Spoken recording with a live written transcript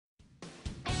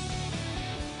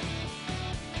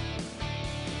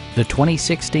the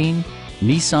 2016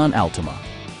 Nissan Altima.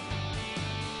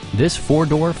 This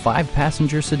four-door,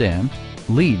 five-passenger sedan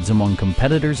leads among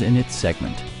competitors in its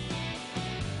segment.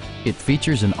 It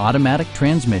features an automatic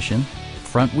transmission,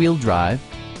 front-wheel drive,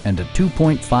 and a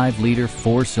 2.5-liter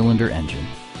four-cylinder engine.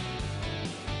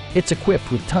 It's equipped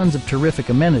with tons of terrific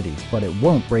amenities, but it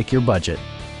won't break your budget,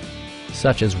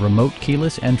 such as remote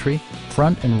keyless entry,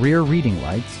 front and rear reading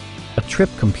lights, a trip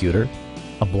computer,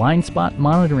 a blind spot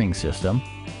monitoring system,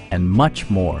 and much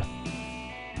more.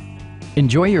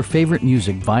 Enjoy your favorite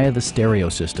music via the stereo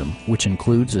system, which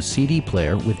includes a CD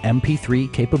player with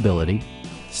MP3 capability,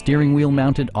 steering wheel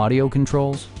mounted audio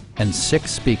controls, and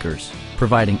 6 speakers,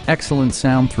 providing excellent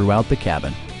sound throughout the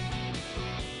cabin.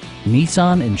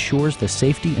 Nissan ensures the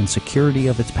safety and security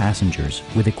of its passengers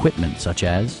with equipment such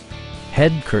as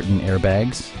head curtain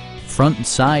airbags, front and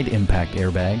side impact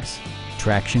airbags,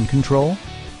 traction control,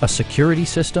 a security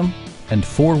system, and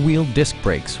 4-wheel disc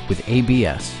brakes with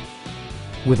ABS.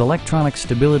 With electronic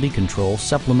stability control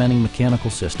supplementing mechanical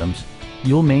systems,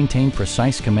 you'll maintain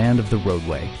precise command of the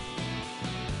roadway.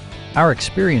 Our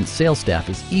experienced sales staff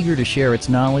is eager to share its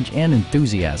knowledge and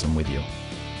enthusiasm with you.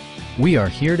 We are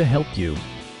here to help you.